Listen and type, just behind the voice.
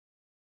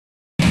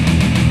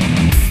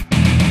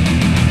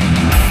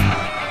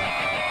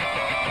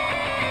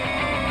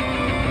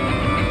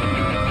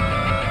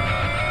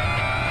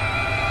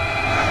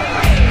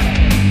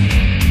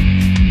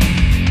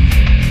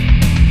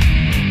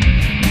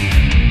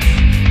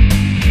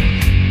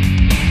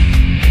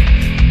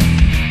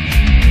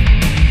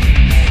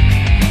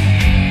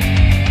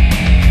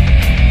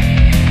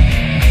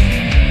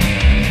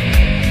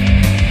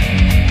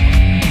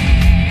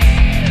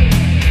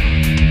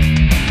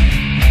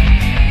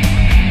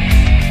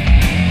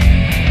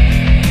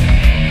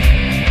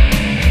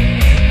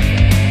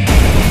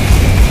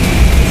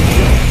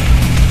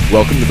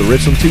Welcome to the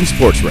Richland 2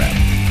 Sports Wrap,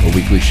 a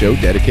weekly show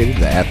dedicated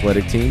to the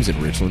athletic teams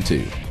in Richland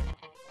 2.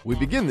 We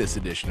begin this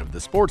edition of the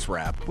Sports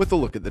Wrap with a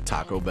look at the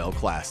Taco Bell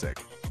Classic.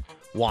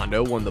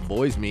 Wando won the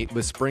boys' meet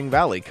with Spring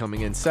Valley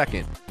coming in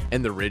second,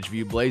 and the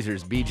Ridgeview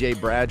Blazers' B.J.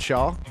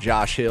 Bradshaw,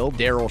 Josh Hill,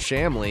 Daryl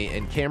Shamley,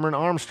 and Cameron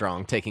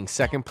Armstrong taking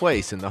second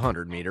place in the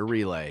 100-meter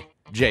relay.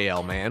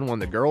 J.L. Mann won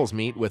the girls'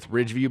 meet with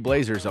Ridgeview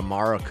Blazers'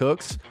 Amara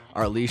Cooks,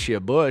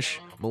 Arlesia Bush,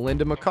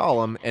 Melinda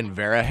McCollum, and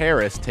Vera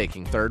Harris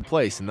taking third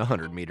place in the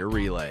 100-meter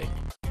relay.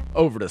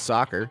 Over to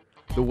soccer,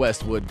 the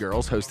Westwood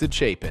girls hosted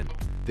Chapin.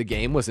 The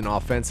game was an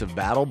offensive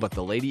battle, but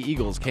the Lady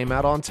Eagles came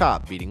out on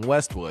top, beating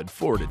Westwood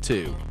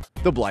 4-2.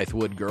 The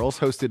Blythewood girls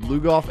hosted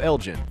Lugoff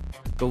Elgin.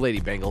 The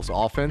Lady Bengals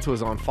offense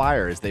was on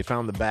fire as they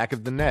found the back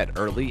of the net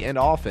early and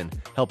often,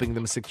 helping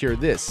them secure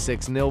this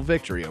 6-0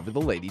 victory over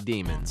the Lady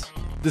Demons.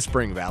 The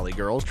Spring Valley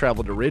girls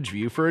traveled to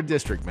Ridgeview for a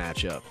district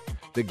matchup.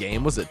 The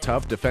game was a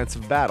tough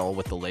defensive battle,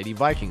 with the Lady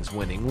Vikings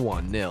winning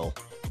 1-0.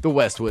 The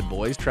Westwood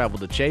boys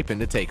traveled to Chapin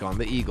to take on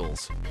the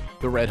Eagles.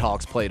 The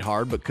Redhawks played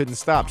hard but couldn't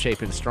stop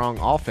Chapin's strong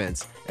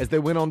offense as they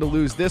went on to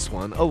lose this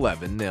one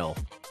 11-0.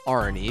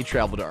 R&E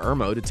traveled to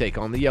Irmo to take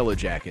on the Yellow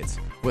Jackets,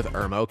 with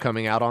Irmo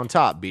coming out on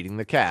top, beating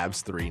the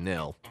Cavs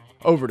 3-0.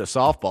 Over to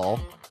softball,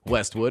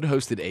 Westwood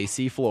hosted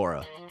AC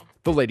Flora.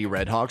 The Lady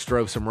Redhawks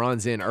drove some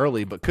runs in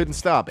early but couldn't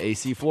stop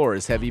AC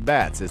Flora's heavy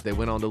bats as they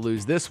went on to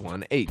lose this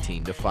one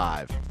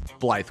 18-5.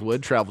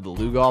 Blythewood traveled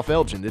to Lugoff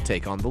Elgin to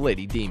take on the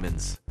Lady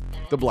Demons.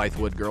 The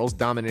Blythewood girls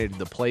dominated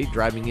the plate,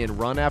 driving in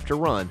run after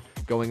run,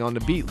 going on to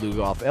beat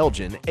Lugoff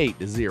Elgin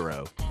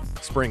 8-0.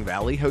 Spring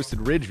Valley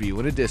hosted Ridgeview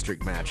in a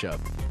district matchup.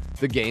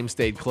 The game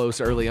stayed close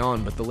early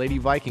on, but the Lady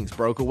Vikings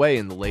broke away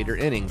in the later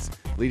innings,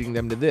 leading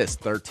them to this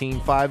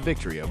 13-5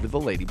 victory over the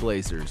Lady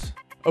Blazers.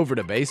 Over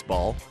to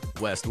baseball,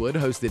 Westwood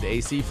hosted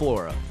AC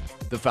Flora.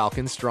 The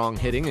Falcons' strong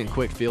hitting and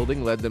quick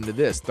fielding led them to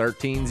this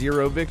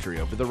 13-0 victory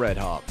over the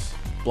Redhawks.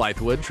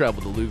 Blythewood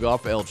traveled to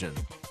Lugoff Elgin.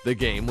 The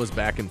game was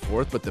back and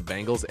forth, but the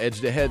Bengals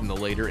edged ahead in the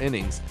later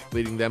innings,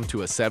 leading them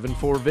to a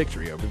 7-4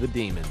 victory over the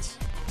Demons.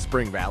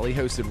 Spring Valley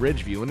hosted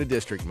Ridgeview in a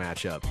district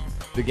matchup.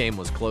 The game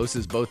was close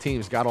as both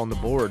teams got on the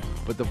board,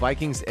 but the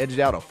Vikings edged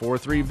out a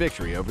 4-3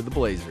 victory over the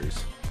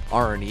Blazers.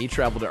 R&E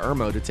traveled to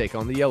Irmo to take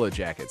on the Yellow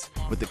Jackets,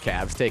 with the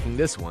Cavs taking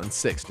this one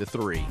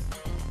 6-3.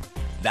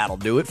 That'll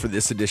do it for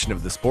this edition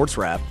of the Sports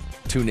Wrap.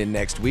 Tune in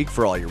next week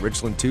for all your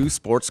Richland 2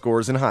 sports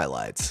scores and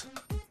highlights.